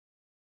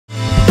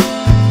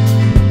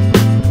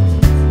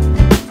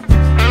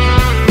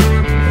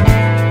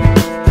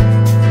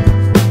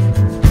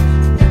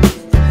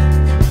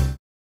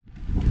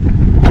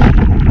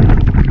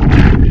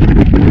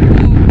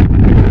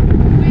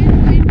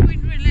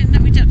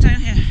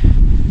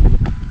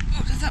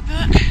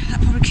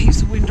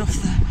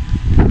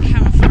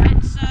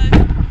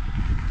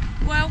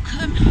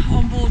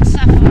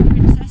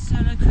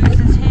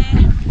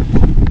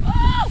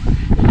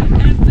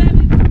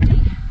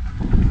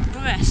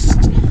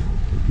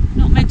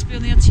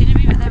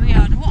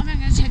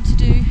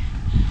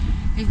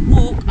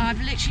I've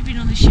literally been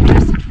on the ship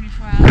less than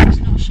 24 hours. It's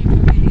not a ship I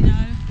really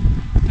know,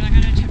 but I'm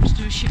going to attempt to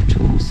do a ship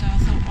tour, so I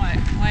thought, right,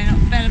 why not?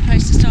 Better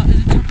place to start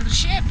than the top of the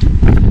ship,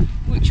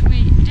 which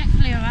we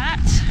definitely are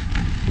at.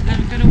 And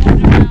I'm going to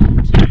wander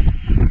around,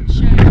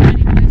 show you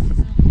many places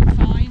I can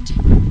find,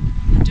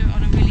 and do it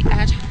on a really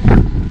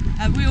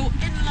real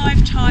in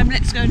live time.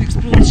 Let's go and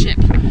explore the ship.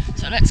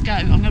 So let's go.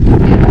 I'm going to put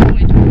it in the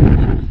window.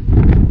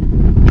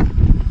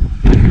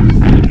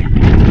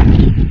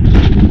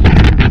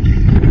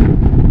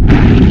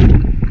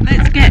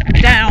 Let's get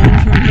down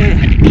from here.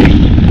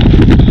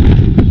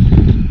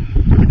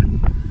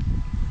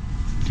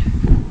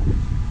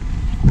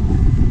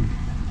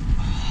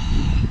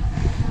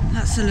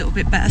 That's a little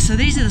bit better. So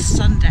these are the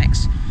sun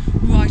decks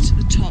right at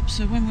the top.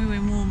 So when we were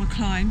in warmer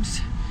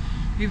climes,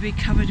 we'd be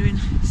covered in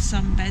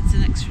sunbeds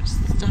and extra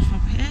stuff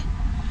up here.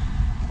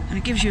 And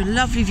it gives you a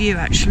lovely view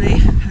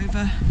actually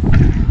over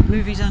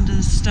movies under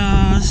the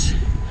stars.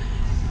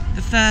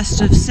 The first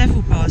of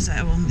several bars that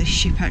are on this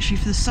ship actually.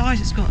 For the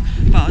size it's got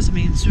bars, I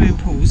mean swimming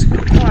pools. It's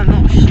got quite a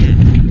lot of shit.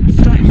 It's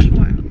starting to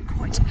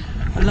quite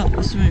a lot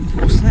of swimming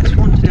pools. So let's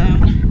wander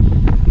down,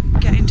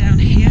 getting down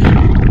here.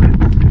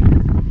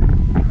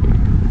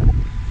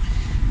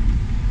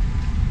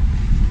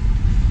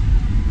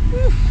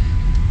 Whew.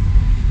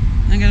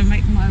 I'm going to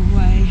make my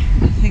way,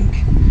 I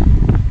think.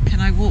 Can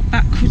I walk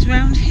backwards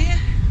around here?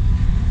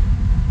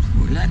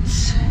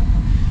 Let's.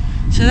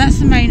 So that's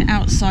the main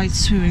outside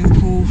swimming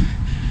pool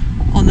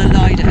on the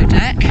Lido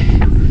deck.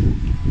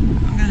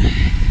 I'm going to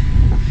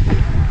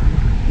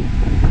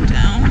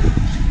down.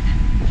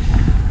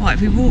 Right,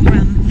 if we walk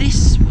around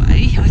this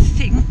way, I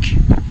think,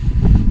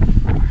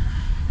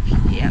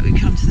 yeah, we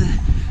come to the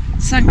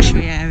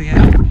sanctuary area,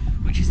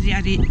 which is the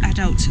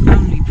adult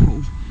only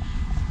pool.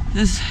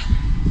 There's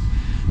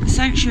the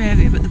sanctuary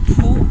area, but the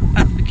pool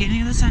at the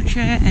beginning of the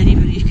sanctuary area,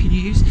 anybody can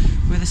use,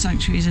 where the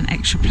sanctuary is an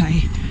extra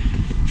play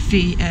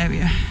fee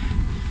area.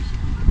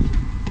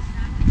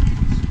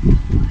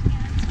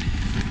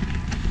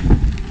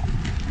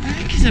 I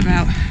think it's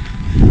about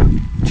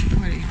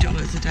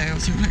 $20 a day or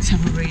something. Let's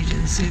have a read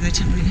and see if they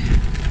tell me.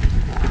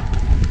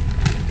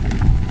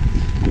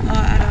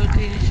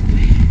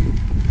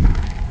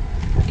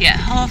 Yeah,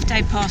 half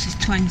day pass is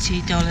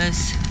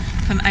 $20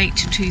 from 8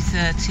 to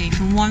 2:30.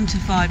 From 1 to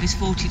 5 is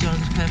 $40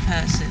 per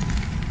person.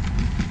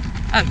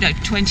 Oh no,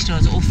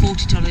 $20 or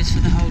 $40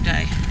 for the whole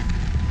day.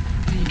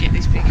 And you get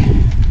these big,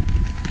 you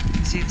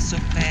can see the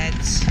soft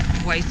beds,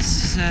 waiter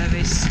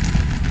service,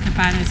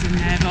 cabanas in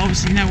there, but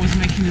obviously no one's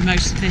making the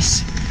most of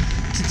this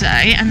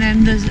today. And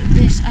then there's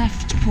this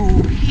aft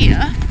pool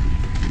here,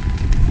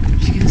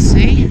 which you can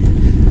see,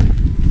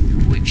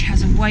 which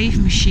has a wave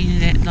machine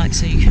in it, like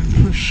so you can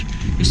push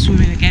your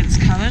swimming against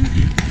current,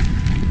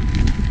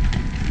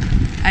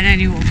 and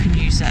anyone can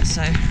use that.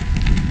 So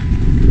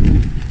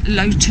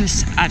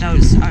Lotus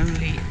adults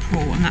only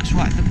pool, and that's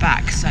right at the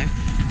back. So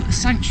we've got the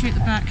sanctuary at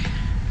the back,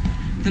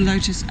 the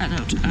Lotus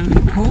adult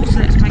only pool. So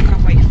let's make our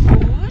way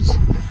forward.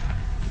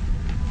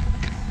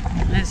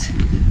 Let's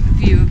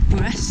view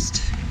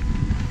abreast.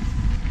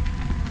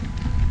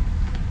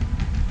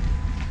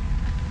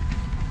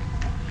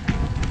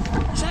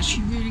 It's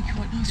actually really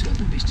quite nice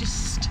weather, but it's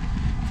just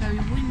very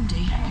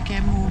windy.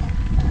 Again, more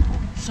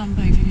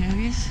sunbathing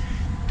areas.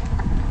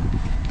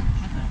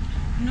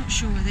 I'm not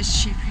sure where this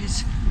ship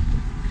is.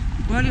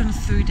 We're only on a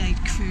 3-day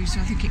cruise, so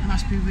I think it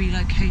must be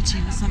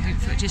relocating or something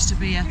for it just to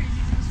be a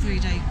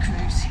 3-day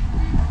cruise.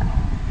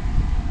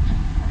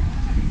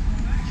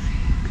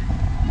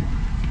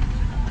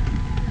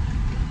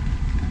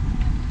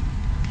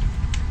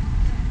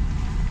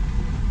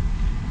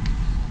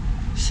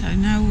 So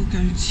now we're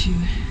going to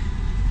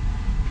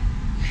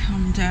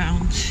come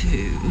down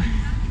to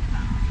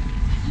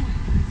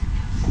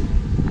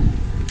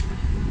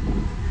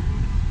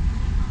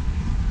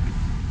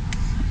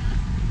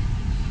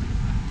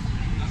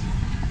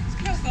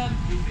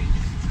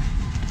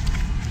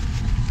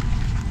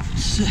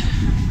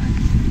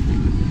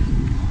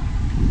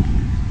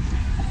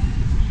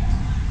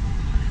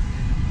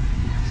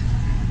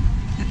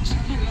let's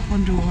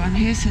wander around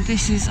here. So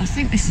this is, I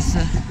think this is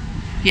the,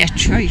 yeah,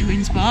 Trade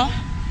Winds bar.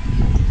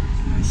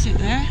 Sit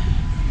there.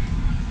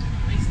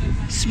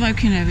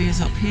 Smoking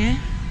areas up here.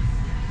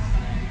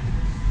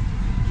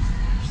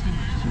 So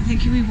I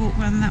think if we walk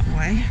around that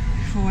way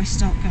before I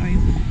start going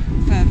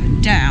further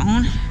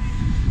down, I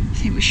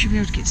think we should be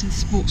able to get to the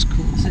sports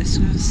courts. Let's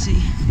go and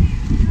see.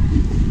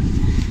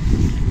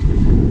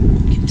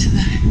 Get to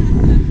the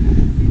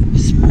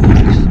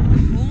sports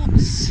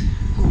courts,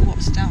 or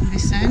what's down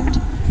this end.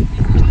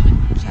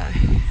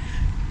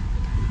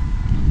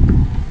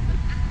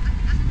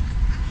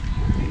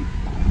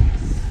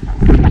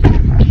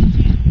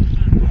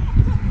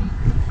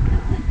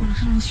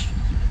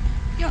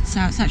 So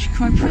it's actually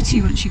quite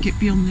pretty once you get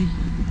beyond the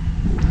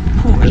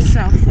port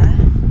itself there.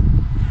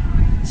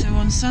 So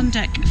on sun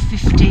deck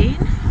 15.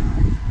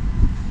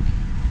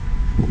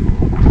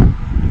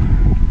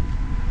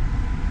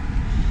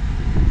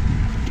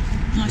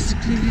 Nice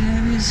secluded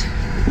areas.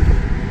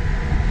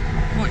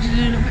 What, you do a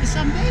little bit of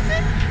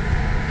sunbathing?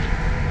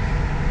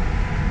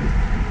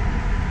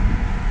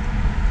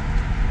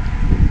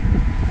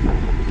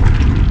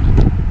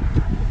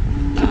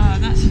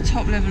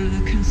 level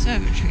of the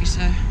conservatory,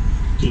 so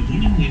good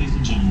morning, ladies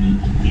and gentlemen.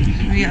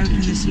 Let me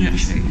open this a bit, I'll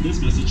show you. This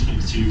message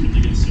comes to you from the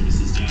guest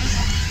services desk.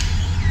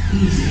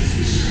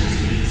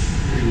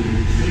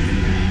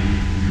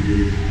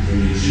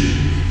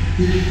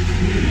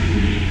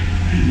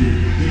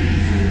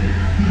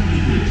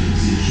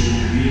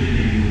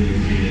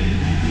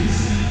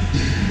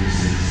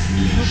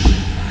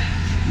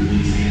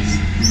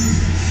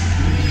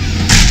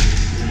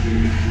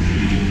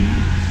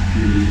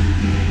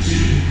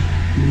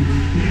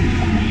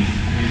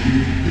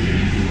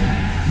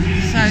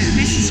 So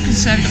this is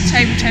concerned, got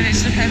table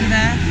tennis, look over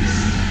there.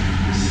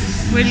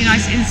 Really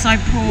nice inside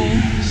pool. I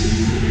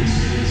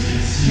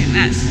think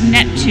that's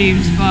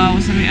Neptune's bar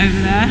or something over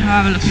there.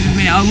 I'll have a look in a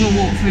minute. I will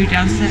walk through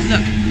downstairs.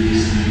 Look.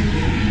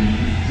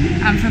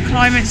 And for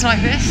climates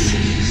like this,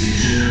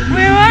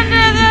 we're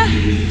under the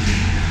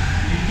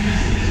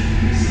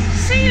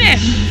ceiling.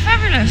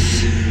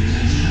 Fabulous.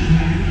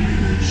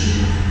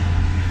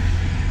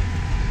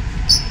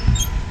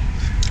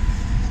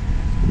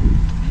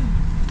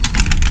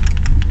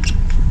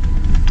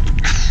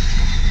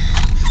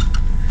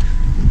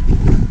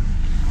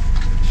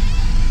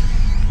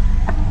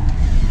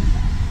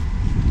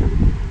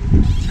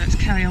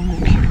 Carry on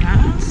walking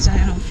around,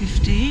 staying on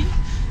 15.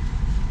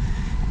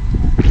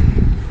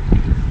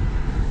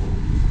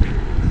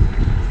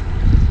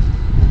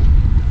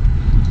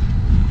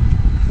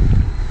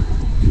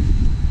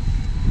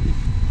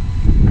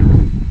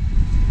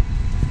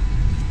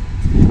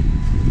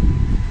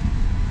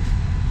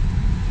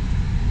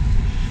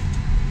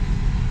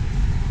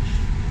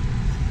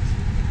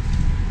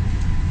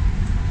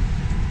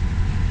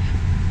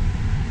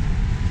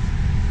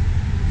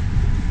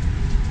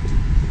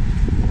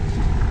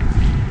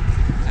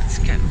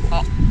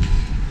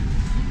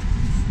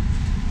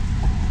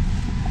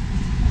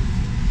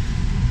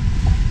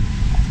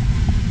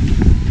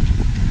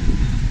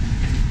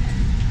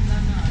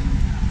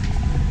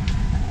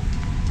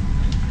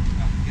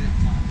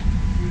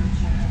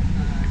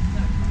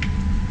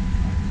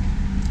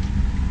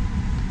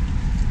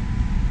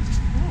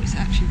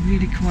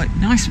 Really quite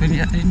nice when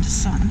you're in the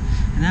sun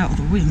and out of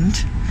the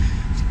wind.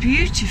 It's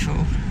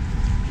beautiful.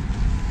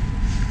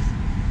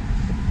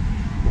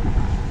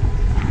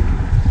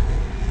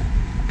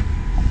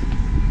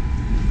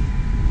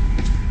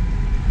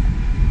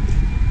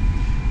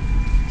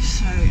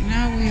 So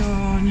now we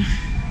are on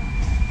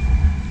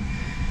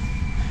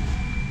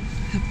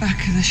the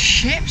back of the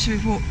ship, so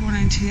we've walked one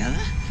end to the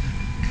other.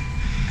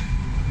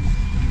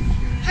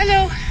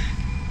 Hello.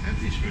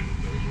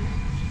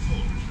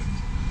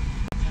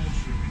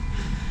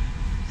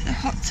 The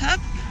hot tub.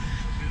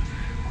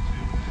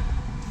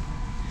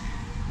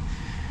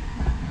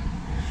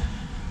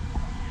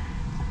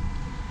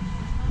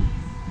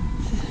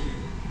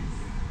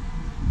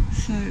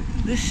 So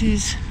this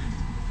is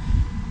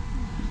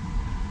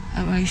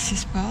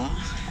Oasis Bar.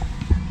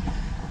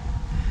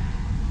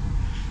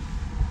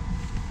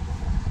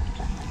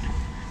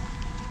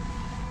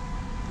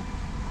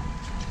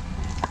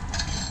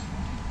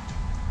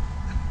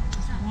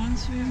 There's one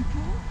swimming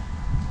pool.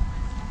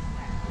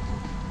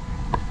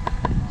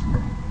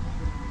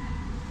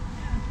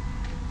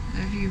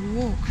 If you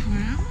walk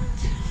around,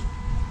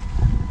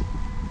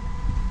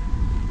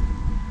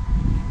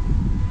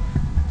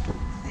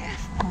 the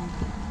F pool.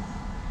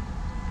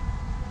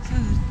 So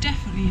there's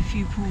definitely a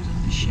few pools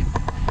on the ship.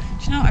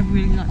 Do you know what? I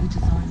really like the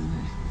design of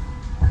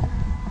it.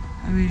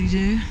 I really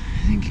do.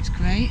 I think it's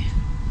great.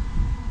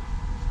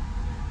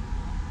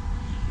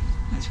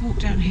 Let's walk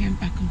down here and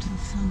back onto the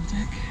sun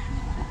deck.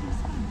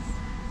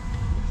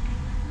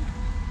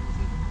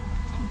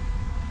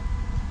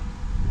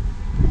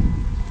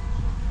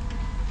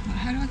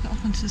 How do I get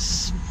up onto the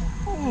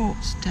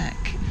sports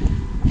deck?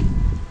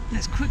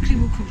 Let's quickly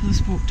walk up on the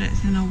sports deck,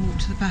 then I'll walk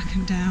to the back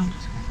and down.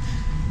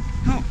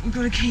 Oh, we've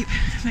got to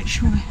make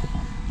sure we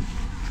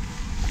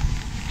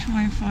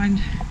try and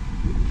find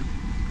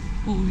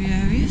all the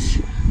areas.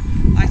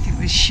 I think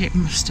this ship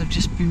must have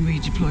just been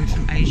redeployed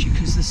from Asia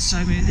because there's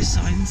so many of the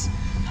signs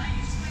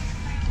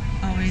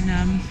are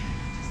in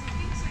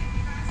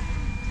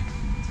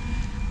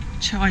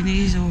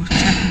Chinese or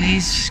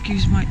Japanese,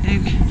 excuse my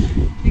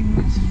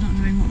ignorance of not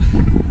knowing what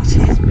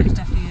it is, but it's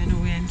definitely an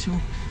Oriental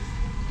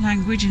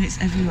language and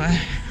it's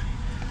everywhere.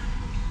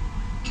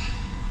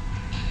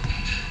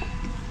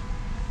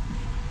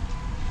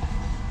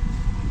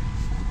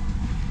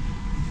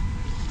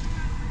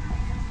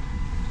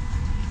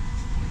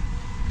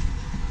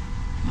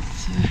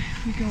 So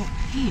if we go up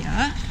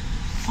here,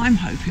 I'm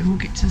hoping we'll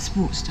get to the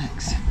sports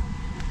decks.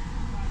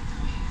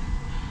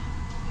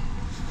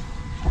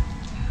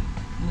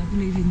 I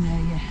believe in there,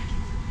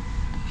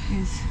 yeah,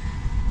 is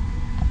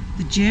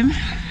the gym,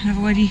 and I've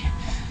already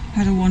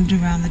had a wander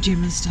around the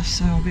gym and stuff,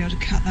 so I'll be able to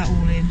cut that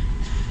all in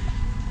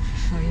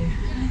for you.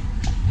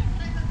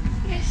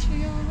 Yes,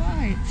 we are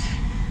right.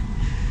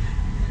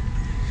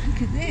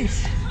 Look at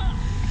this.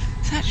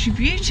 It's actually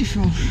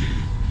beautiful.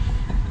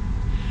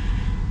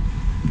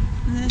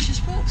 And there's your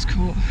sports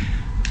court.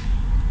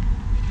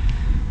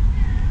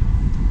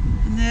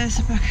 And there's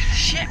the back of the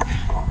ship.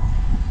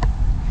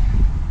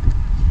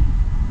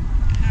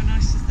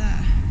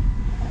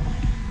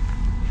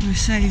 We're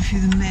sailing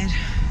through the Med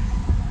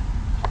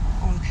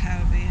or the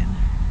Caribbean.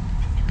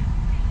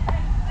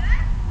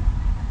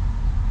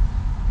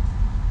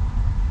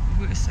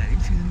 We're sailing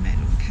through the Med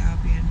or the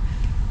Caribbean.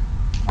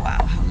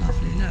 Wow, how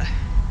lovely, look.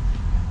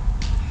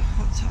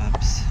 Hot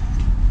tubs.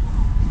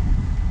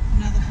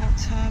 Another hot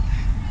tub.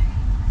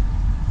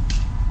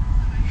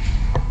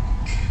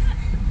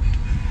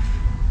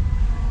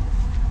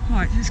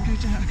 Right, let's go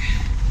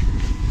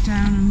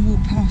down and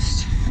walk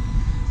past,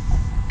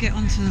 get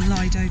onto the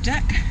Lido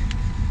deck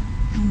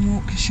and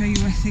walk and show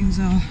you where things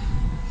are.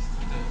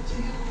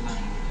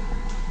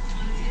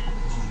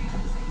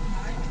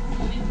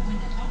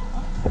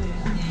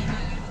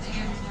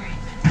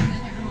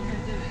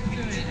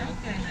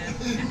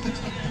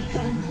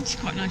 It's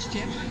quite a nice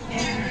gym.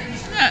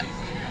 Look.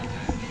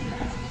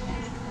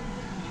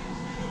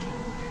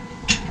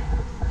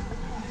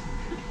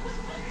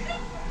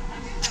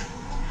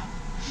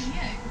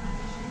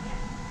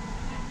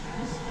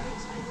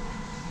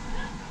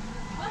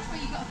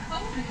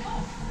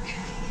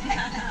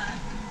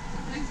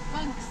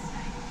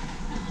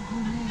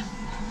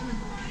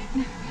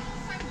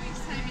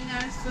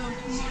 So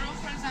tomorrow,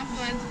 for example,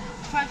 at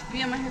 5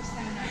 p.m. I have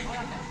seminar.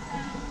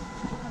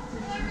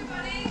 Hello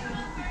everybody.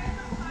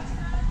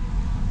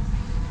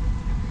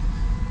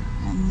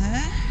 On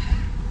there.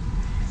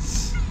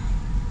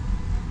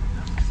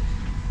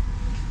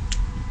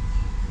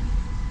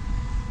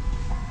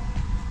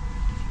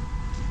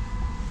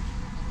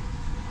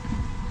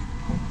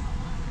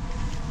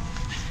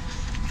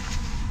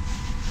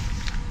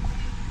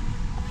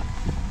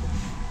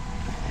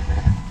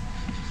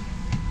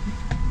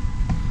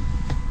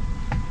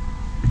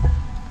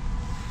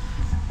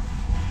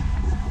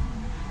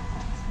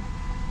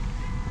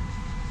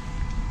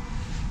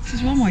 This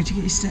is one way to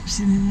get your steps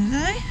in the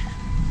day.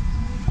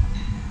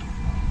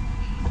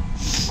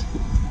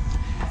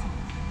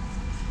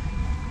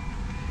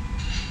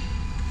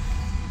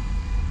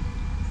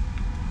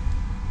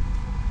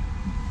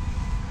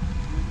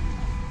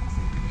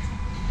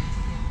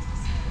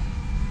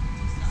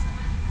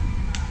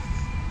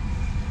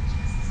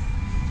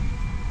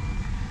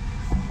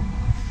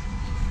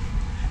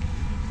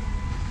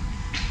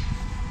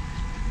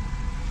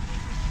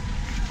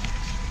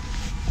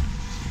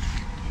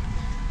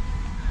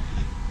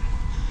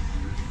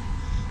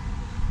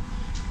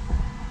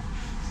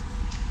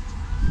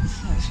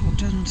 Let's walk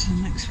down to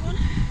the next one.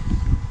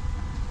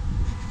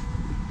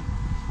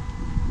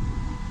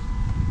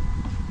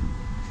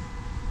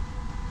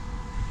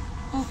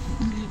 Oh,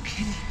 look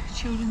here,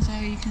 children's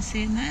area you can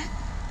see in there.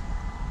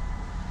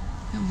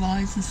 Little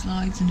rides and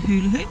slides and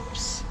hula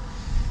hoops.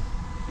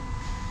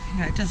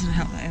 Yeah, it doesn't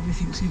help that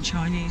everything's in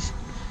Chinese.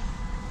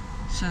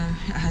 So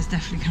it has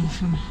definitely come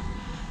from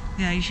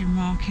the Asian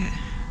market.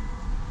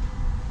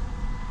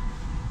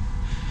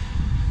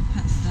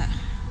 That's that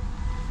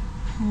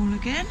pool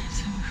again.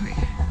 Let's have a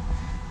quick.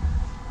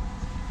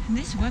 In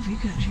this weather you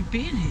could actually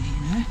be in here,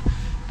 you know.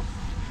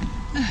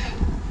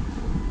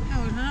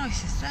 How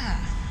nice is that?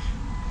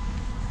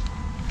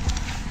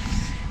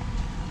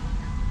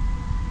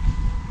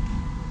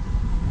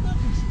 God,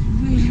 this is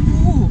really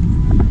warm.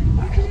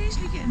 You could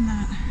easily get in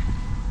that.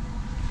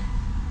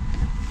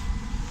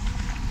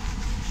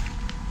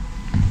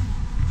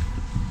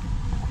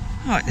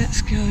 Right,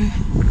 let's go.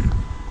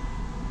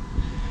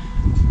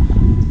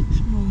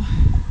 Some more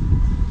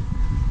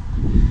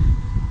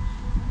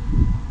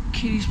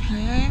kiddies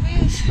play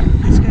areas.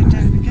 Let's go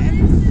down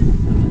again.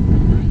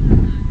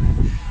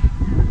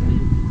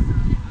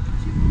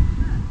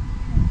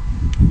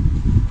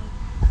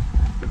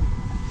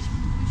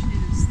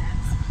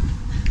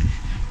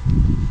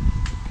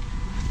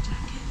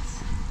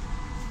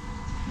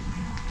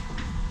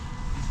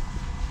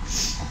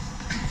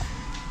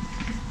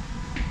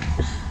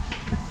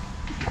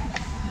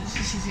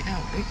 This is the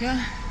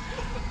outrigger.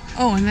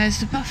 Oh, and there's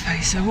the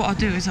buffet. So what I'll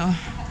do is I'll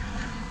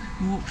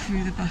walk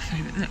through the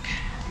buffet. But look,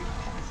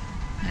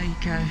 there you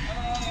go.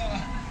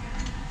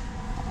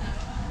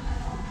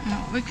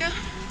 Outrigger.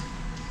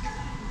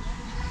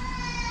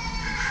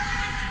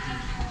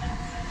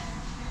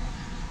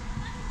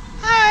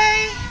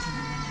 Hi.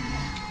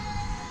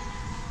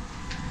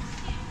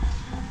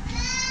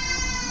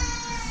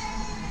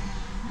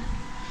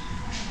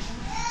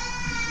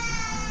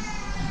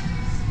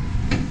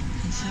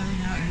 And so we're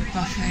now in the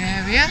buffet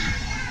area.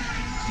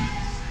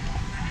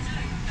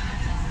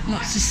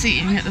 Lots of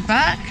seating at the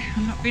back.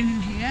 I've not been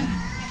in here.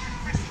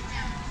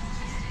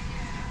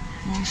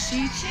 More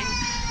seating.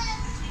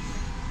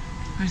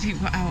 I think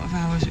we're out of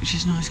hours, which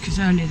is nice because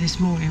earlier this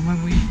morning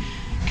when we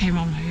came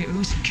on here it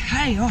was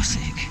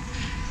chaotic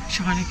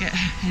trying to get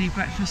any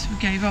breakfast. We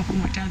gave up and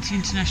went down to the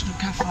International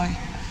Cafe. I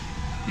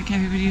think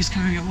everybody was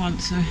coming at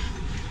once, so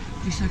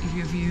at least I'll give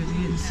you a view of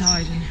the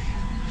inside and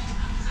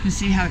you can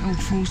see how it all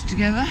falls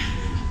together.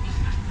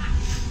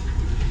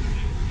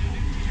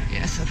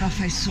 Yeah, so the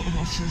buffet's sort of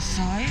off to the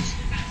side.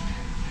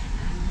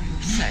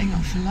 Setting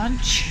up for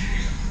lunch.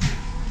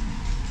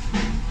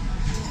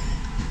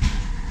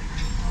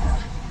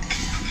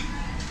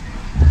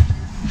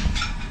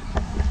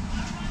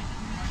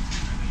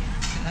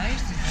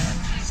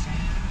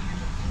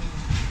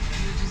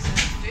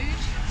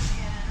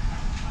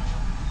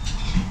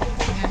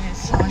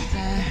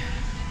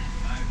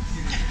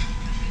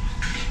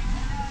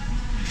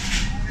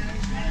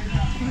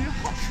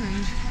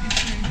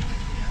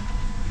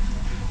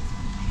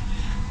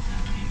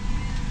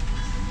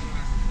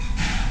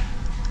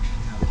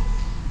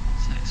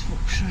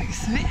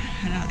 through it,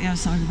 head out the other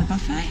side of the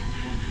buffet.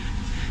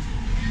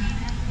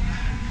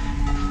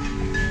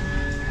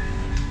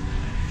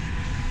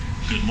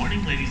 Good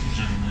morning, ladies and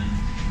gentlemen.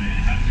 May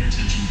I have your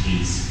attention,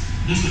 please?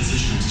 This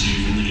message comes to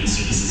you from the guest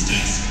services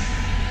desk.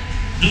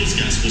 Those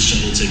guests with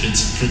shuttle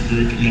tickets for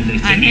group number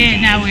 35. And here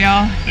now we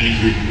are,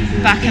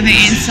 back in the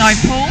inside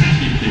pool.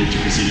 Have been cleared to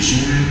proceed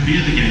ashore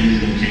via the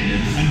gangway located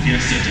on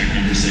Fiesta Deck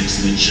number 6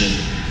 midship.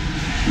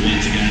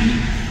 Once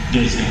again,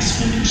 those guests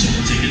holding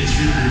shuttle tickets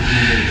for group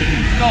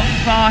number 35. Got the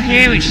bar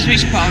here, which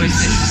bar is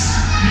this?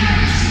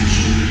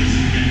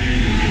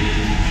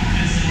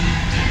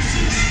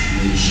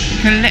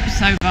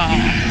 Calypso bar.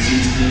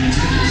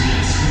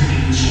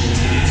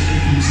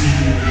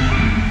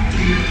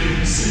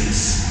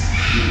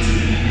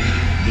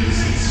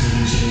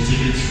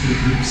 Tickets for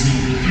groups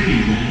number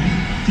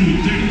 31 through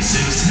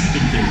 36 have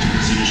been cleared to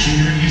proceed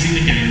ashore using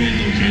the gangway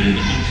located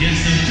on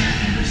Fiesta Deck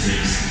number 6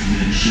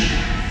 midship.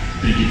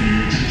 Thank you for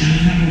your attention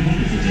and have a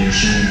wonderful day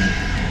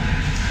ashore.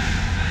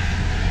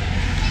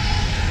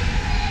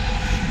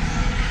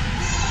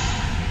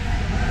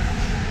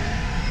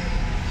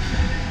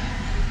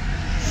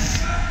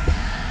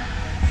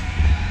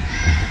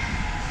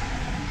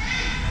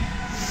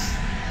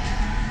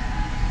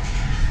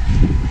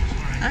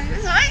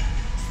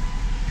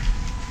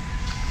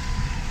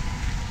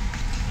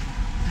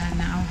 And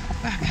now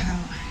back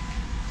out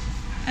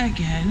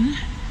again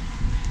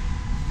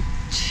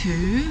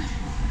to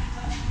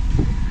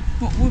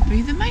what would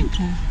be the main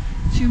pool.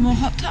 2 more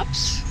hot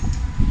tubs.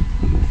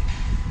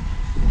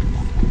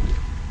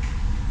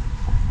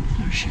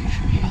 I'll show you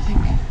from here, I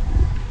think.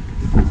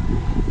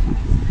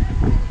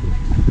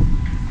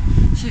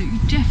 So you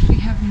definitely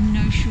have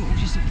no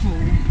shortages of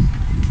pool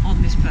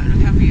on this boat.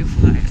 Look how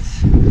beautiful that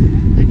is.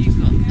 And you've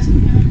got, if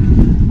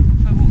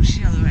I walk to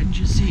the other end,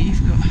 you'll see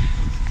you've got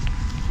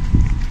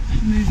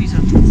movies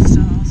under the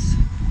stars.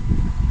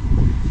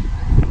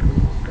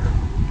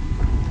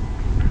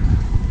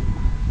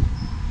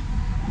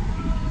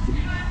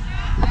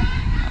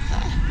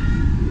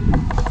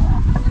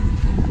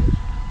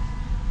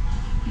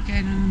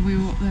 Again, and we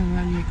were up there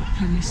earlier, you've got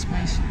plenty of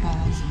space for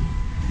bars and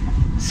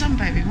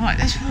sunbathing. Right,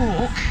 let's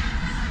walk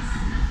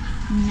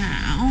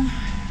now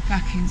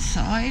back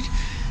inside,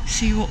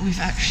 see what we've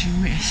actually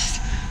missed.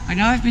 I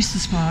know I've missed the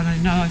spa and I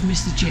know I've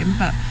missed the gym,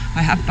 but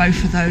I have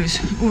both of those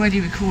already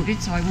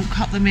recorded, so I will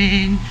cut them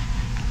in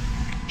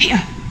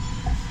here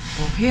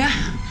or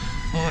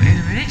in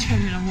a minute,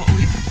 depending on what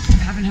we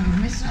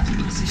haven't missed. That's a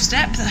massive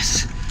step,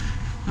 that's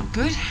not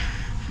good.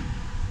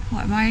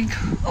 What am I in?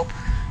 Oh.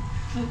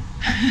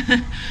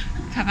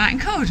 Come out in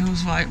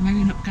corridors, right,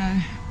 maybe not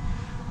go.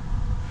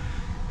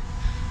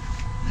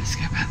 Let's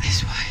go back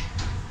this way.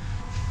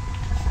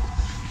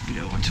 We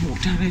don't want to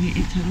walk down any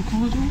internal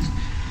corridors.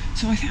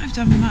 So I think I've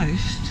done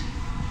most.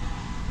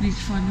 I need to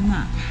find the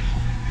map.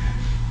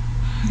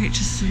 I'll get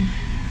to some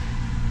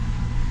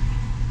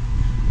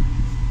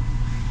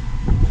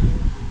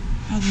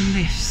other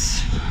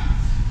lifts.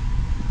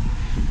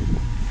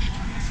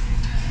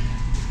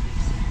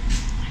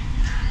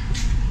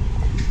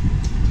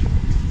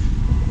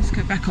 Let's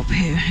go back up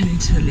here and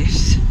into the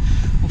lifts,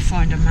 or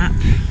find a map.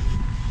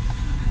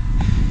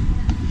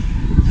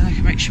 And I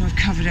can make sure I've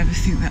covered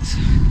everything that's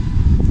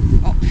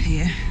up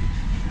here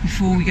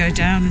before we go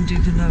down and do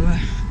the lower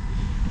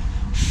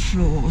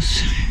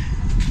floors.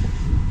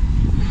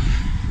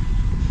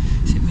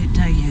 Is it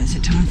midday yet? Is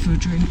it time for a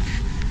drink?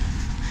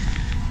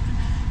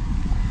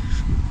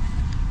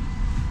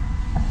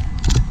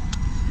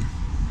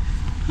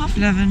 Half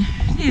 11,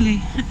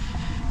 nearly.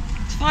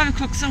 It's 5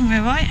 o'clock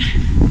somewhere, right?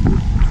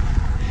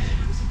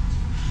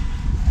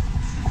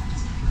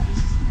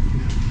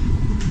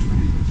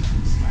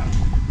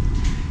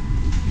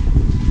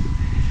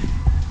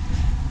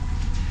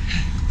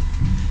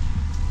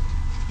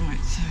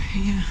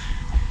 Here,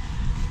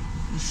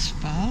 the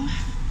spa,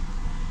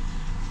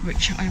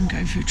 which I am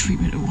going for a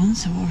treatment at 1,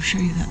 so I'll show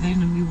you that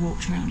then. And we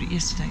walked around it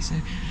yesterday, so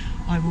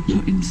I will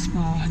put in the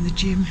spa and the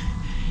gym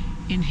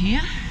in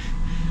here.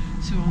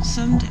 So on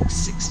Sunday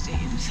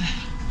 16th,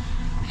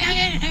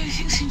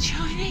 everything's in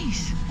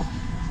Chinese.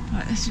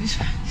 Right, this is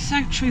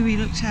Sanctuary we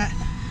looked at.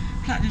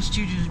 Platinum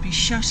Studio will be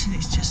shut and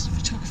it's just a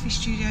photography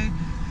studio.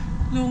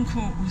 Lawn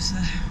Court was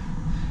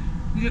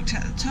we looked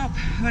at the top,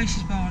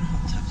 Oasis Bar and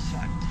hot tubs,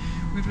 fine.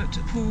 We've looked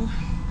at pool.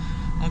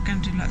 I'm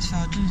going to do lots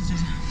of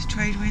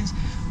trade winds.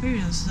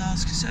 Moving on to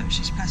stars,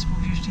 conservatories,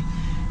 passport usually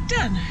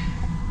done.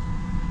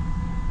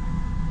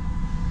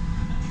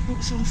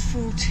 What's on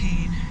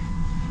 14?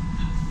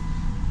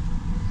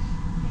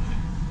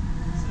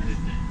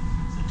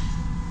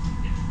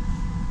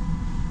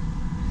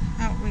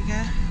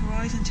 Outrigger,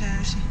 Horizon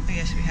Terrace. Oh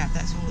yes, we have.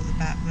 That's all at the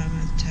back.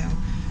 Roman Hotel,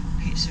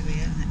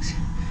 Pizzeria. Next.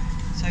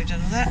 So we've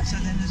done all that. So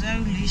then there's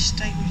only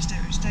staterooms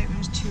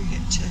till we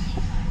get to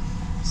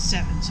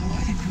 7. So what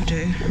I think we'll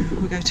do,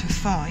 we'll go to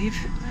 5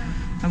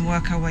 and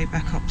work our way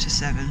back up to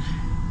 7.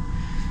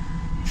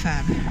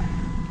 Fab.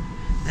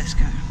 Let's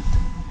go.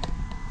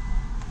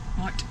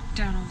 Right,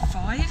 down on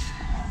 5.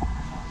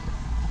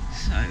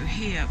 So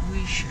here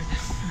we should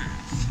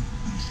have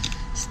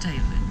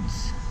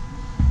staterooms.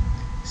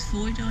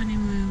 Savoy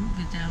dining room,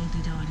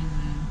 Vidaldi dining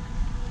room,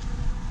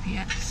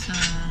 Piazza,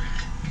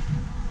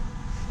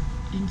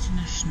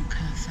 International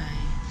Cafe,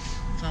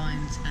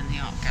 Vines and the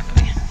Art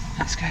Gallery.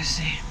 Let's go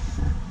see.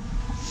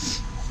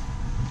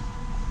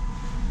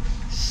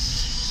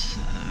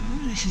 So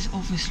this is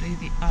obviously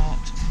the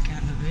Art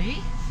Gallery.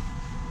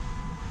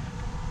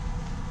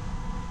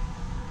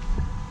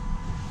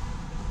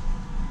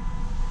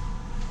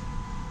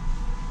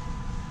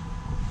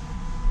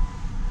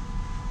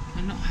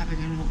 We're not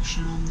having an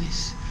auction on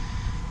this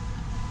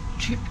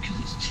trip because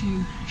it's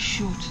too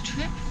short a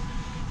trip,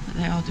 but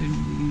they are doing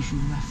the usual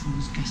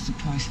raffles, guess the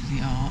price for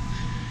the art,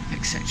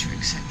 etc,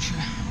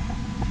 etc.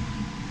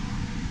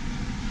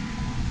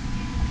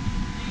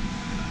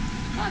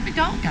 Quite a big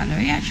art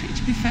gallery actually,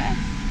 to be fair.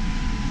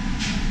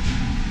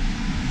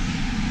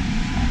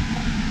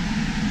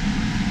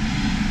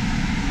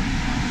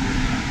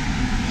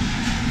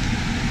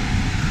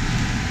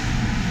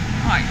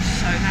 Right,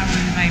 so now we're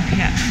in the main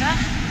piazza.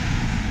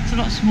 It's a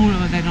lot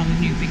smaller than on the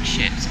new big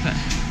ships, but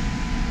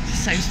the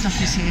same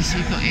stuff is here. So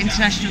you've got the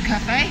International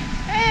Cafe,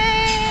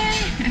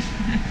 hey!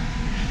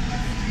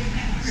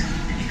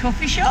 The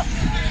coffee shop,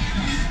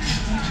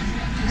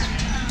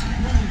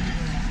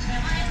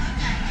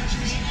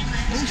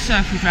 all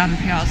circled around the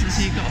piazza.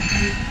 So you've got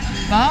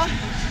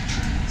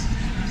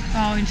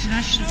Bar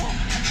International,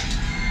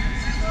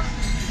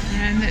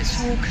 and let's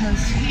walk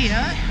us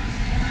here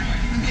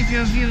and give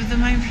you a view of the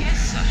main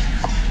piazza.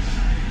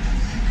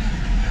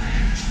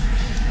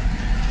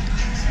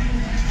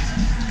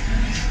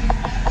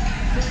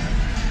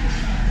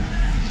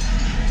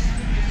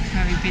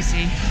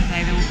 Busy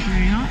today, they're all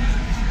queuing up.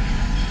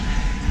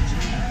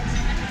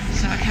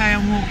 So I carry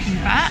on walking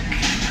back.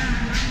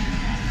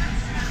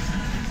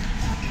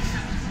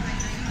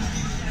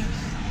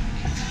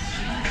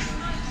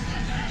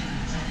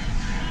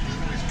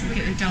 We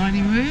get the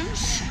dining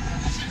rooms.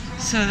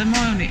 So at the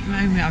moment,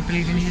 I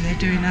believe in here they're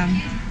doing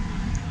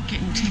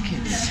getting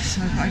tickets.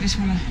 So I just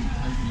want to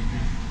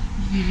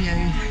video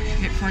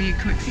it for you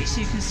quickly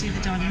so you can see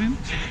the dining room.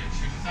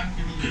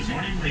 Good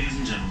morning, ladies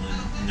and gentlemen.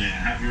 May I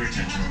have your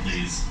attention,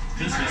 please?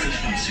 This message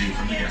comes to you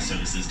from the guest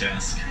services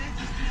desk.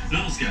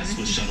 Those guests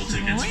with shuttle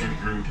tickets for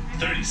group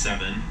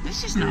 37,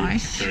 this is group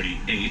nice.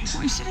 38,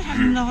 Well, instead of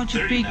having group larger,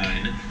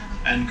 39,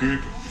 and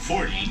group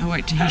 40 Oh,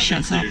 wait till he have been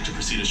shuts up. cleared to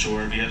proceed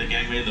ashore via the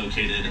gangway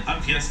located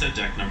on Fiesta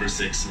Deck number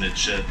 6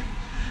 midship.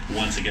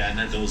 Once again,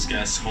 those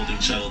guests holding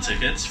shuttle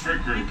tickets for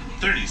group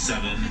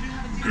 37,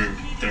 group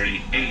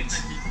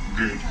 38,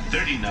 group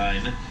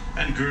 39,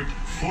 and group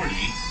 40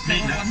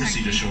 may now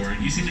proceed ashore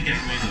using the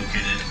gangway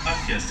located on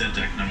Fiesta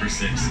Deck number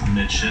 6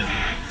 midship.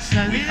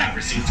 So We have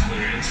received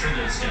clearance for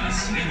those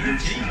guests in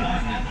groups 1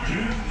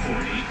 through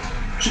 40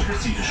 to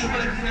proceed ashore.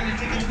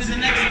 Once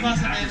again, we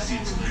have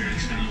received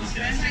clearance for those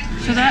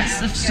guests. So that's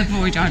the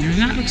Savoy dining room.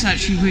 That looks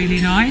actually really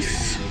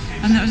nice.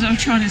 And that was what I'm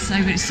trying to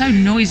say, but it's so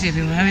noisy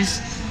everywhere,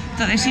 is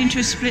that they seem to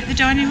have split the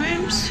dining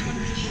rooms,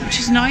 which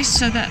is nice,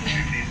 so that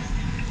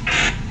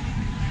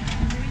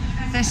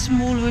they're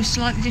smaller with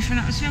slightly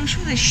different atmosphere. I'm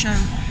sure they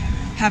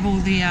have all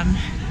the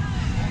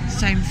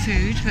same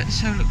food, but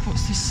so look,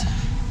 what's this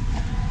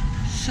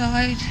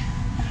side?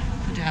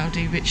 The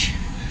Audi, which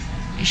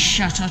is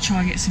shut. I'll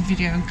try and get some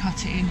video and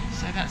cut it in.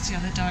 So that's the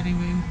other dining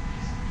room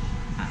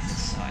at the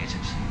side,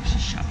 which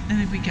is shut. And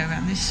then we go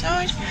around this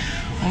side.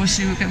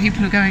 Obviously we've got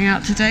people who are going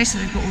out today, so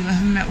they've got all the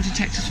metal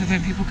detectors for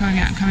when people going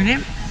out and coming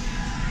in.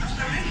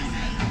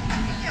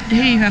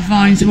 Here you have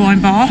Vines Wine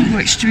Bar,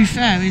 which to be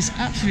fair is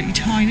absolutely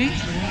tiny.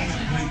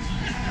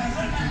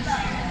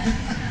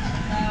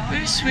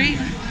 Very sweet.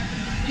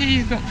 Here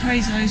you've got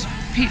Prezo's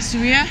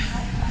Pizzeria,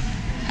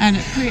 and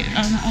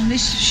on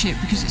this ship,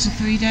 because it's a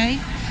 3-day,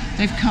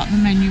 they've cut the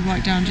menu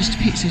right down just to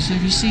pizza. So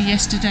if you see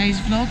yesterday's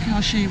vlog,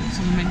 I'll show you what's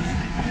on the menu.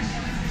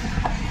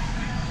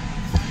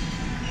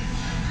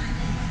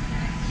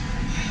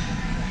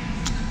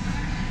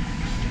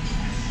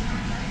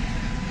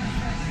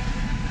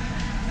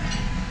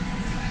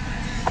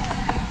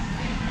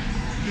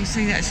 You'll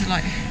see that it's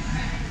like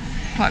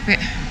quite a bit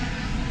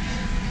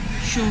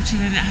shorter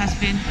than it has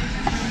been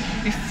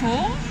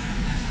before.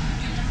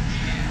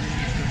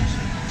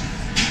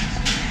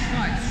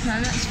 Right, so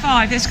that's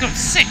 5. It's got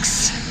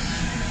 6.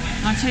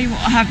 I'll tell you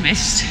what I have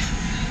missed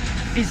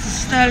is the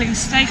Sterling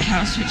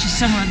Steakhouse, which is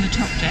somewhere on the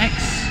top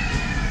decks,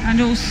 and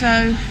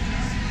also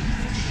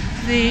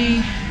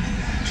the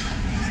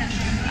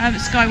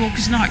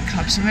Skywalker's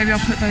nightclub. So maybe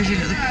I'll put those in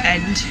at the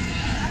end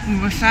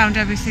when we've found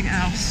everything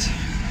else.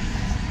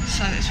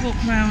 So let's walk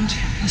around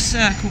a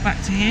circle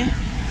back to here.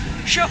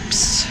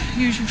 Shops,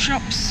 usual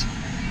shops.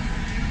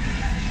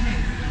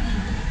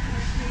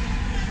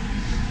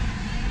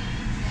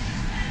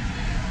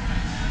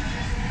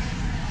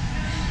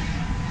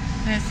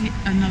 There's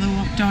another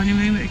dining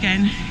room.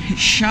 Again, it's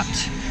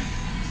shut.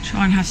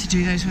 Try and have to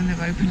do those when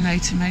they're open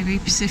later, maybe.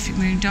 Pacific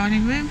Moon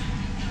dining room.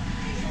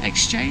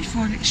 Exchange,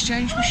 foreign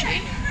exchange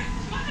machine.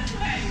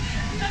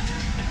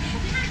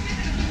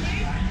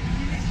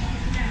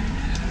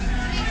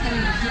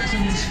 What's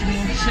on this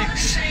floor?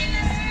 6.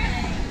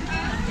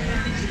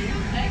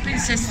 Been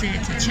Princess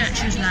Theatre,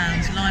 Churchill's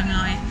Lounge,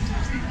 Limelight,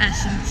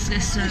 Essence,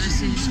 Guest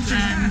Services,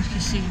 Grand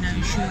Casino,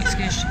 Shore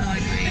Excursion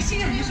Library,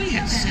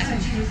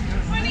 Hepset,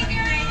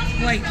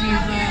 Wakeview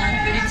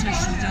Bar,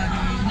 International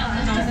Dining Room,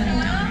 Northern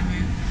Dining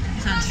Room,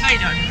 Santa Fe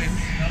Dining Room.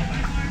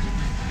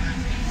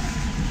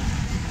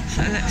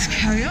 So let's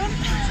carry on.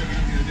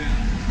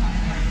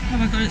 Oh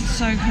my god, it's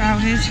so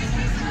crowded.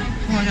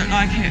 Oh, I don't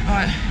like it.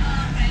 Right.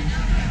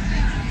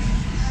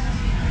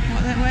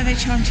 Where are they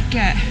trying to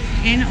get?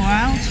 In or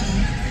out?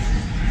 Or?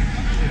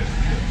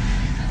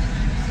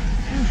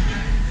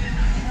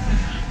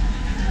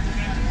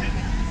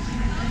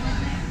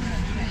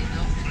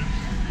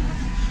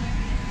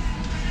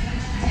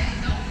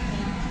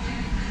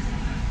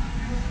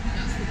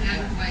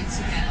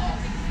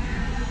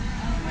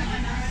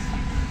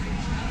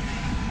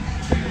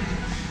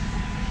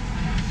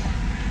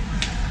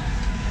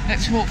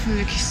 Let's walk through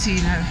the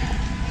casino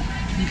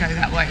and go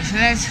that way. So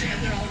there's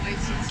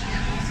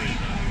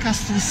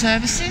customer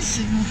services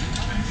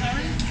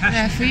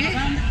there for you.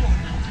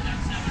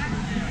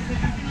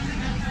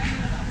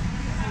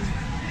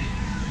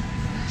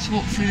 Let's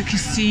walk through the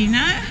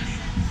casino.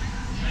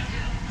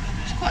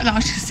 It's quite a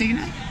large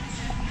casino.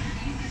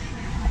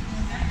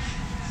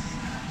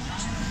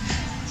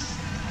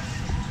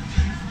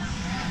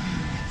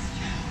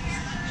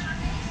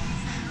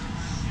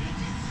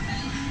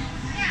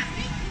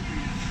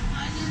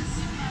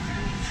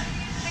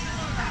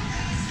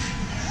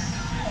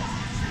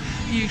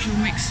 Usual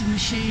mixing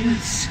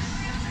machines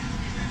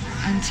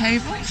and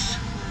tables.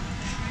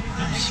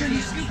 Sure, you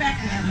scoot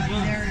back there, buddy.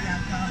 There you go.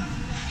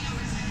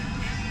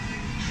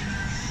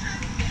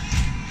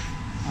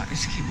 Right,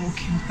 let's keep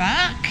walking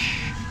back.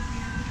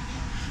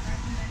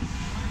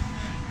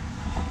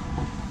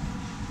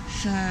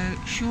 So,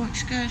 shore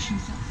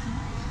excursions that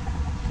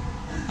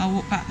side. I'll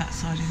walk back that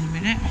side in a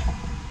minute.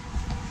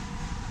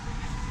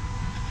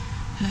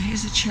 So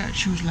here's a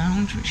Churchill's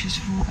Lounge, which is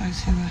for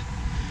those who are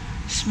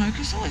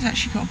smokers. Oh, it's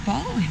actually got a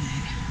bar in it.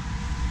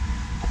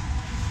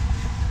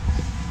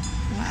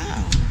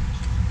 Wow.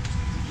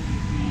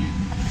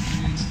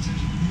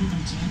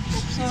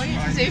 Oops, sorry,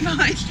 it's a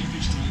right.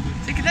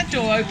 Look at that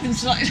door open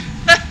slightly.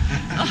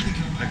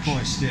 They're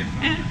quite stiff.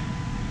 Yeah.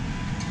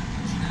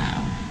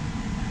 Wow.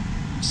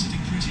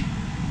 Sitting pretty.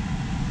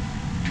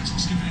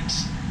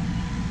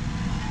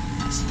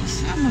 That's what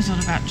Sam was on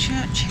about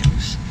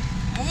Churchill's.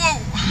 Whoa!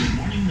 Good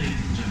morning, ladies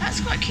and gentlemen. That's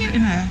quite cute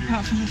in there,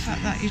 apart from the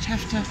fact that you'd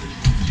have to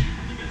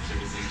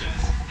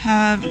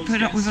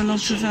put up with a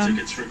lot of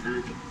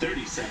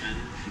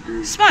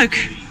smoke.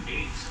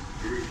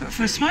 But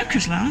for a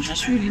smoker's lounge,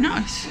 that's really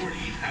nice. I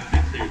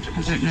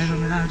don't know if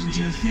I'm allowed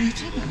into the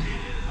theatre, but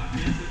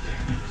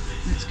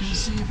let's go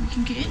see if we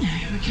can get in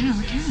there. We can. Oh,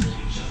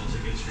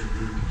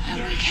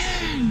 we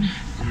can.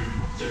 Group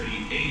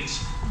 38,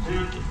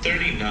 Group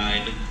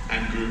 39,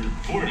 and Group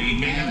 40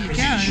 may have There you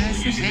go, procedural there's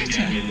the using the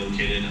theatre. gangway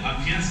located on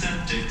Fiesta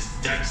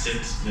Deck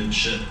 6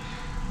 midship.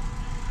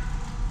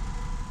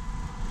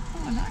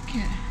 Oh, I like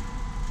it.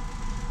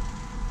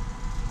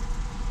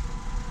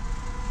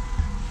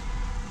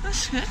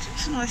 That's good.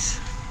 It's nice.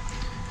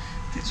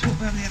 Let's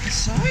walk around the other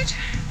side.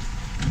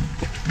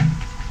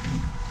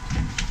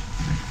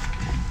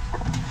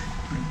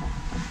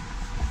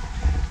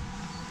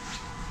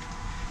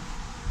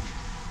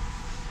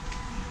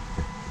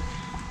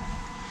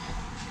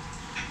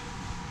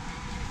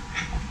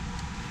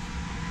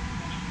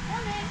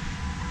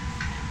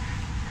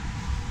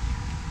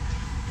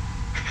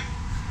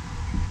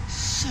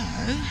 So,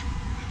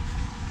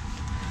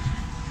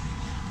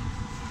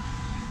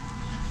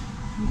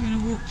 we're going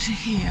to walk to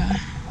here,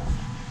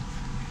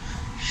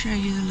 show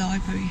you the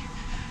library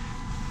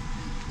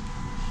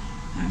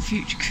and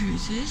future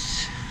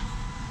cruises,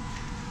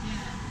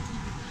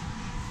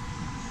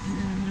 and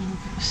then I'm going to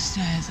walk up the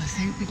stairs, I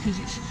think, because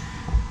it's,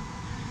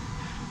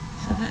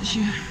 so that's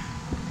your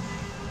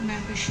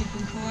membership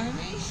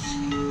inquiries.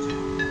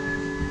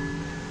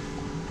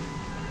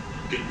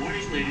 Good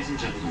morning, ladies and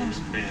gentlemen.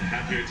 May I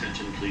have your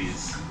attention,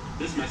 please?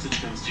 This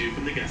message comes to you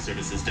from the guest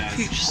services desk.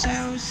 Future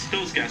sales.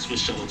 Those guests with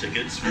shuttle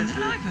tickets for And the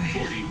Group library.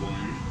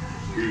 41,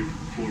 Group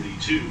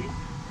 42,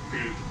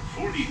 Group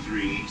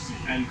 43,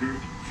 and Group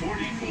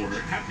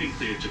 44 have been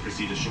cleared to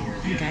proceed ashore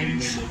via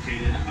games. gangway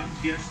located on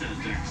Fiesta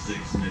Deck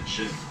 6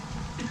 midship.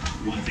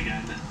 Once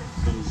again,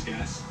 those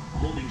guests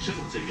holding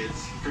shuttle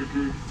tickets for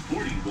Group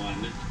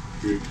 41,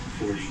 Group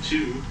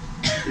 42,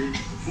 Group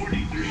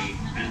 43,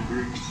 and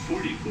Group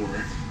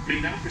 44 may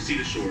now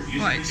proceed ashore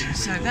using Right, the gangway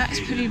so that's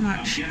located pretty on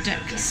much Fiesta deck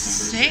Deck number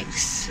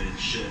 6.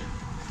 midship.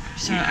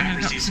 So I'm going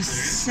to go up to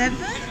 7,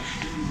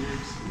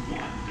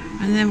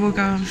 and then we'll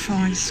go and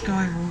find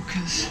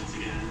Skywalkers. Once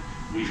again,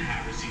 we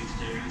have received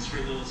clearance for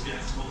those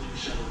guests holding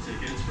shuttle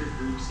tickets for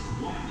groups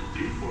 1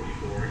 through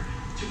 44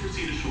 to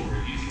proceed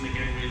ashore using the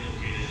gangway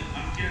located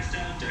on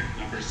Fiesta Deck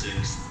number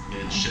 6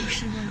 midship.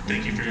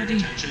 Thank you for your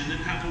attention and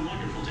have a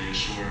wonderful day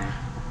ashore.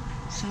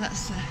 So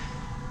that's the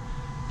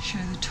show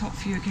the top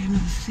view again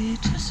of the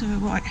theatre. So we're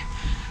right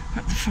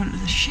at the front of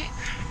the ship.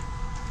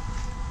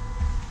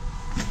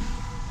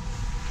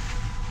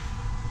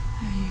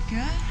 There you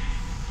go.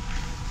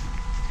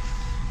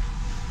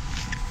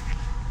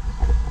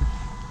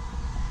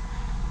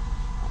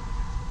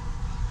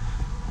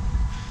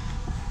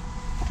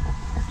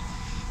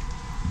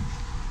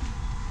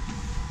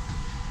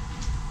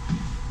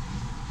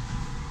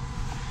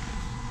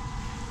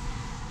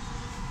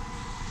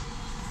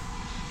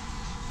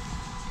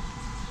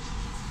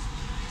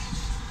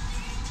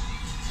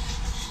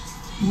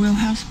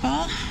 Wheelhouse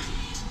bar.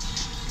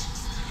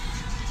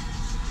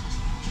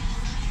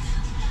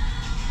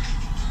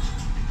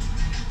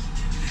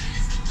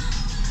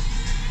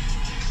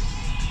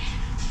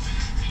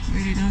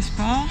 Really nice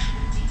bar.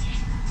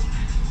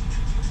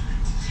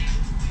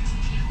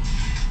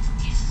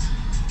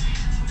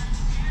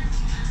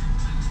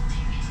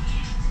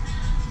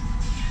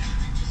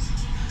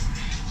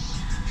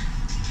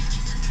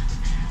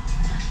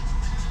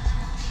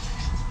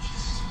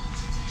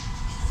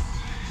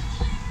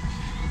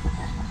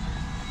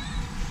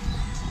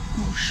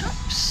 More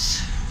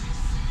shops.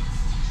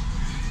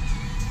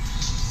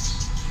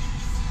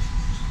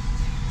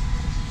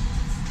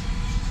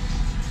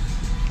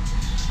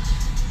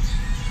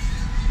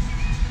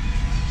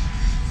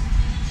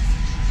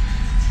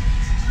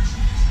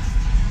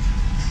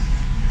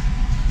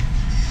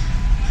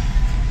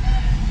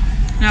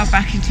 Now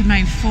back into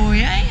main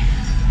foyer,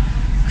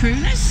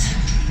 crooners.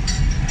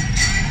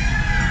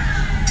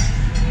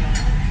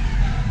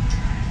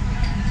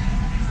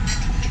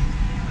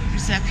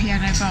 There's their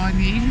piano bar in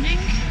the evening.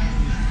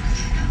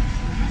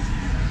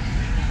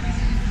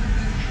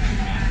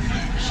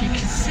 As you can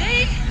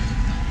see.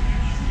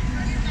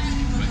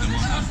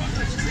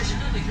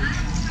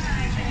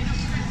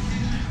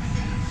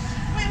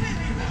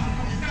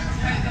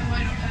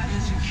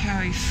 As we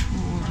carry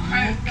forward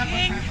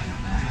walking.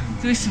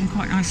 There is some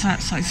quite nice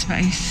outside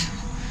space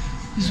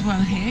as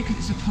well here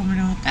because it's a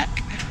promenade deck.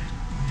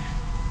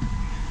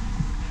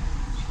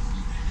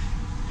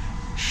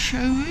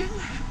 Showroom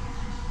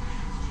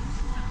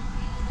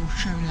or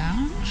show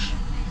lounge.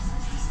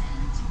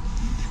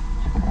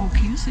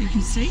 Walking so you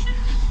can see.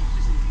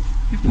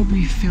 We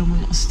probably film a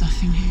lot of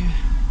stuff in here.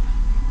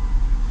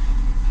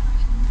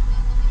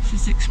 This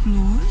is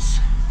Explorers.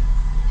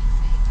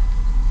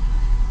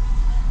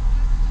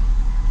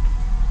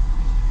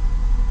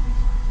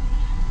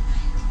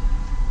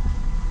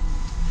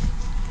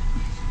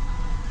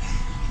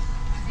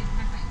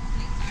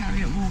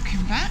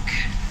 Walking back.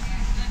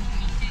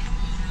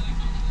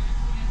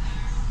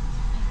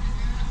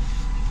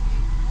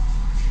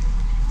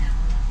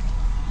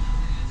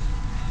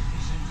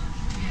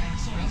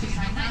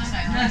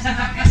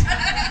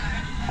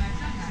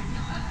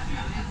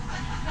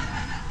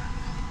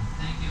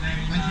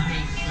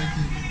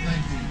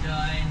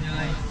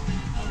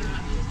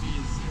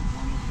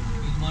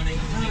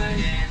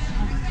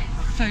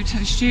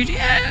 Photo studio.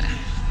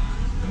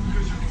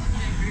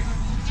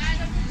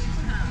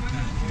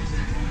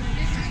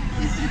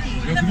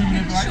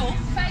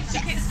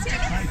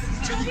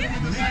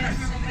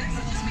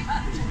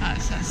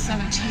 That's at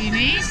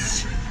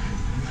Sabatini's,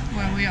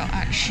 where we are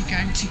actually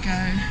going to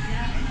go.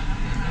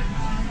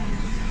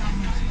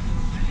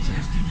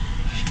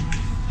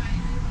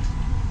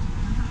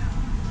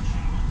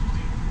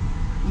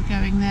 We're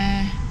going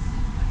there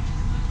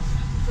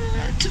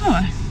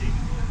tomorrow.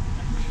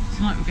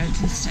 Tonight we're going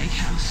to the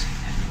steakhouse,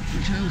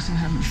 which I also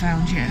haven't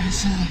found yet.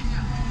 So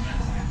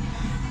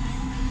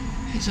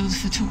here's all the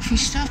photography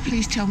stuff.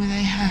 Please tell me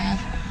they have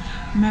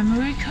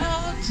memory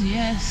cards.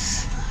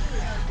 Yes,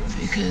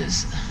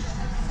 because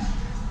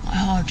my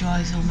hard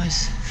drive is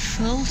almost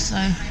full,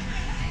 so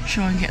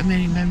try and get a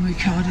mini memory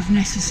card if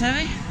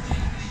necessary.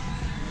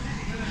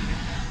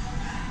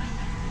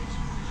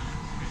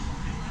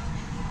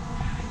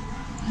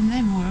 And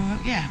then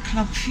we're at,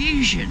 Club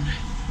Fusion.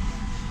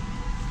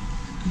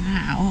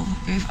 Now,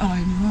 if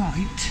I'm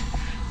right,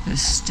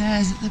 there's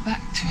stairs at the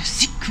back to a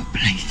secret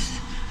place.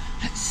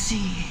 Let's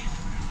see.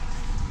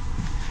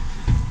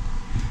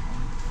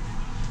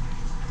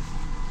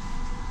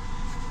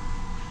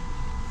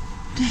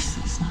 This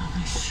looks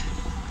nice.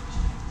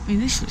 I mean,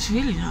 this looks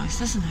really nice,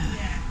 doesn't it?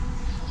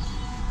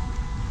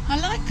 I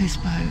like this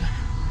boat.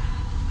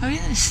 Oh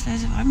yeah,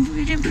 I'm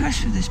really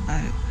impressed with this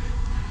boat.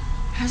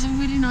 It has a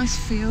really nice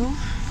feel.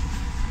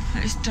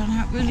 And it's done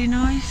out really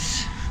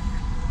nice.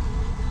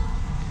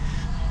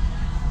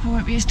 I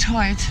won't be as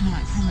tired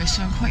tonight, I promise,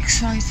 so I'm quite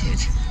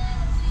excited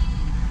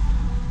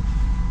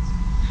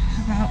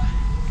about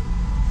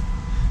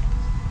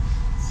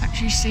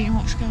actually seeing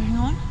what's going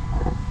on.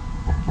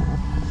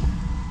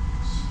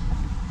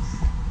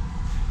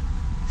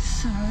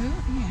 So,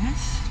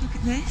 yes, look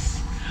at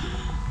this.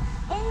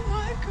 Oh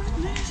my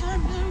goodness,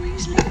 I'm so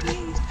easily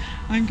pleased.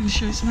 I'm going to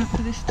show some up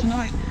for this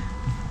tonight.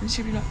 And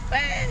she'll be like,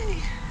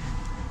 hey!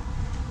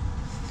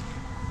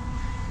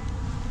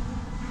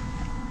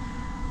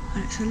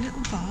 And it's a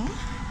little bar.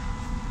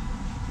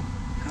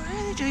 Oh,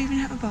 no, they don't even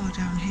have a bar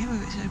down here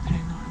where it's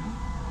opening like that.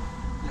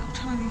 Little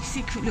tiny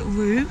secret little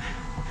room.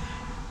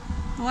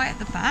 Right at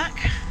the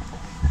back.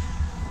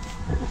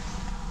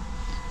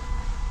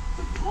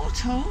 With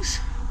portholes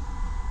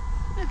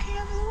looking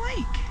over the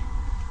wake.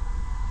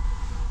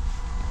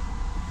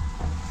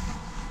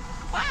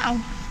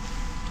 Wow.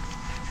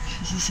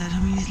 As I said,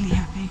 I'm easily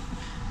happy.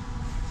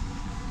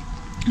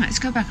 Right, let's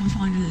go back and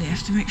find a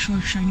lift to make sure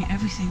I've shown you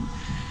everything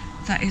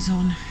that is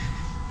on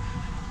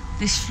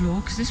this floor,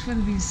 because this would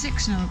have been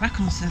 6, now we're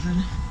back on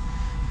 7.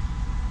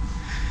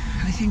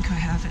 I think I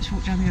have. Let's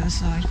walk down the other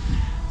side.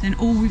 Then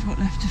all we've got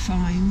left to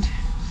find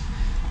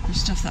and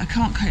stuff that I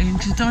can't cut in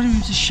because the dining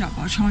rooms are shut,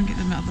 but I'll try and get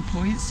them at other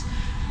points.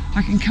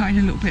 I can cut in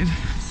a little bit of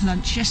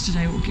lunch.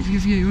 Yesterday will give you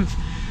a view of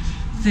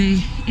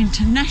the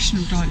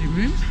international dining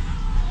room.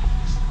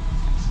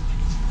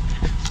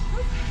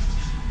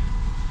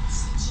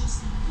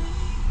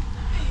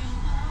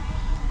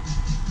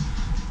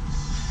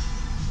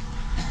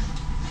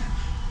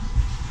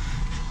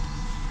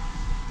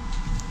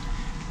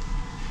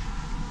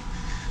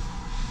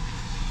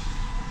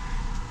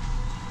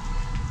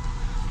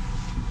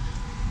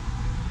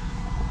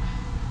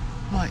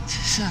 Right,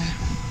 so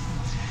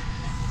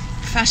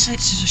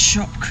Facets is a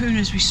shop,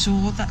 Crooners we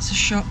saw, that's a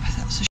shop, we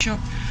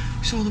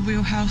saw the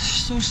Wheelhouse,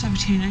 saw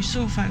Sabatino,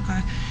 saw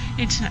Fogo,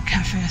 Internet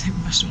Cafe I think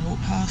we must have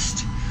walked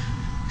past,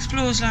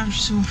 Explorers Lounge we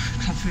saw,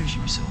 Club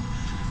Fusion we saw.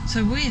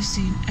 So we have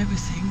seen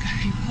everything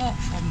apart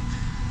from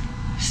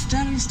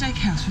Sterling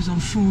Steakhouse was on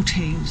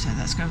 14, so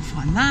let's go and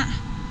find that,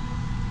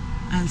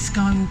 and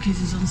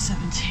Skywalkers is on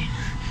 17.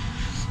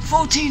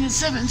 14 and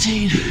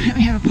 17, let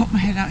me have a pop my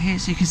head out here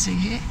so you can see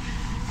here.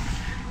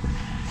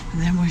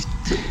 And then we're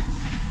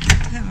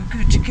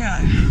good to go.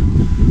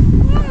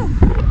 Woo!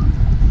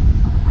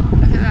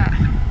 Look at that.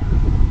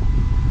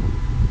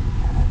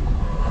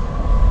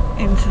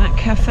 Internet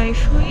cafe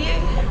for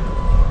you.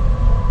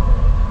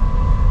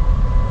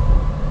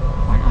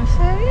 Quite nice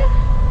area.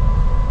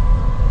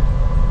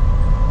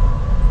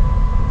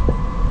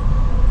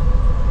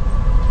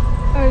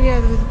 Oh yeah,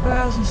 with the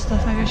bars and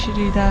stuff, maybe I should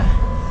do that.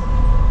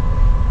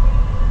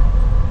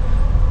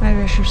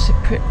 Maybe I should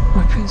put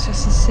my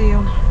Princess's C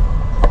on.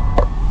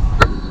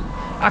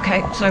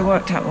 Okay, so I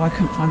worked out why I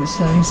couldn't find the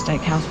Sterling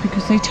Steakhouse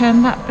because they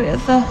turned that bit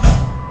of the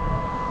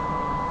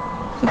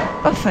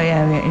buffet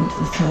area into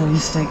the Sterling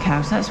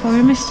Steakhouse. That's why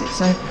we missed it.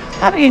 So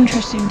that'd be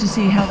interesting to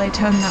see how they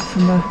turn that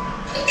from a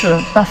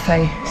sort of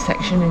buffet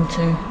section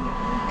into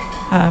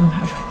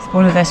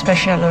one of their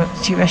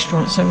specialty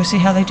restaurants. So we'll see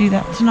how they do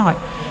that tonight.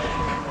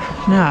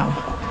 Now,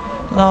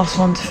 last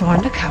one to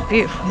find. Look how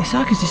beautiful this is.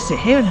 I could just sit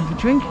here and have a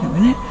drink in a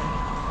minute.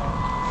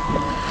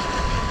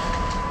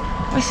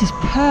 This is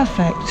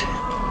perfect.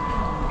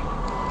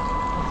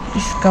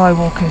 This is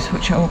Skywalkers,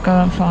 which I will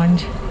go and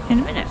find in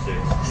a minute.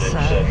 So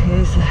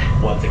here's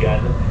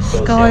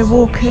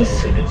Skywalkers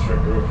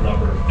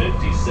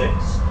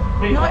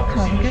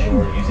nightclub again.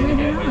 Really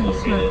nice.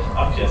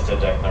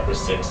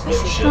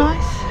 This is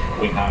nice.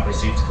 We have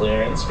received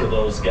clearance for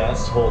those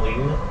guests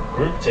holding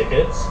group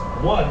tickets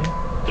 1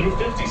 through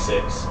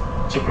 56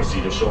 to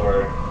proceed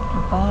ashore.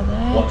 A bar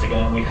there. Once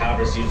again, we have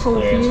received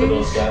clearance for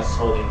those guests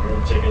holding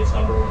group tickets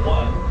number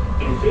 1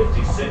 through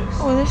 56.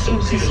 Oh, this to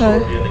looks proceed so.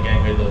 ashore via the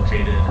gangway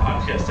located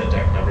on Fiesta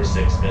Deck number 6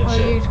 Oh,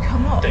 midship. you'd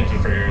come up. Thank you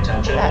for your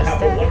attention. That's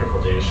Have a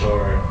wonderful day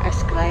ashore.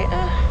 Escalator.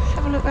 Let's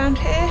have a look around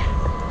here.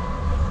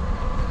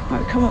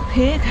 Might come up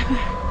here.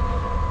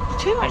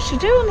 Too much to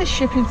do on this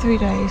ship in 3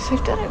 days.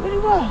 They've done it really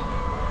well.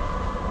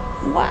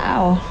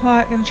 Wow.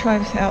 Right, going to try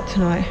this out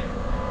tonight.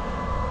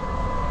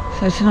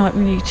 So tonight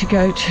we need to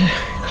go to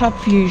Club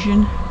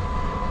Fusion,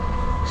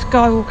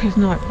 Skywalker's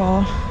Night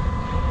Bar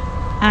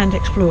and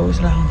Explorers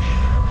Lounge.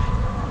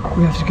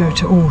 We have to go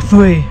to all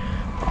three.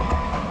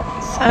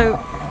 So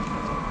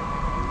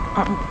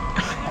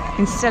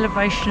in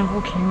celebration of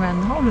walking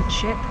around the whole of the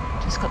ship,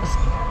 just got this.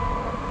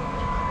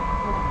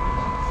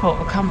 Thought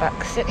we'll come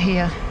back, sit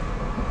here,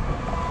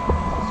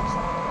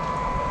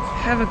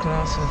 have a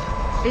glass of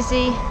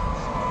fizzy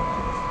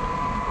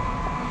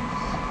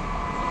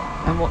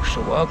and watch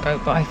the world go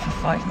by for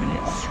 5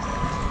 minutes.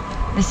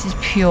 This is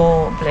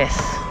pure bliss.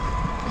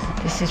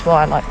 This is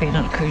why I like being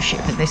on a cruise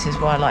ship, and this is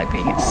why I like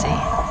being at sea.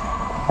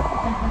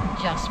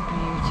 Just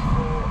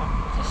beautiful. I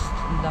just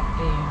love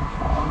being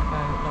on a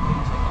boat, love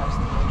being so close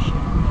to the ocean.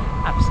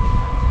 Absolutely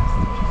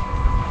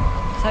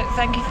fantastic. So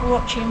thank you for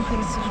watching.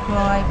 Please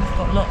subscribe. We've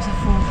got lots of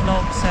full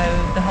vlogs, so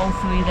the whole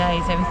 3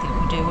 days, everything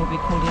we do will be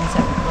called in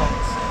separate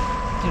vlogs.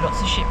 Do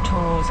lots of ship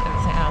tours,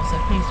 everything else. So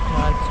please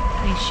subscribe,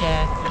 please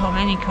share,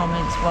 any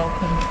comments,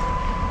 welcome,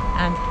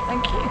 and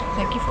thank you.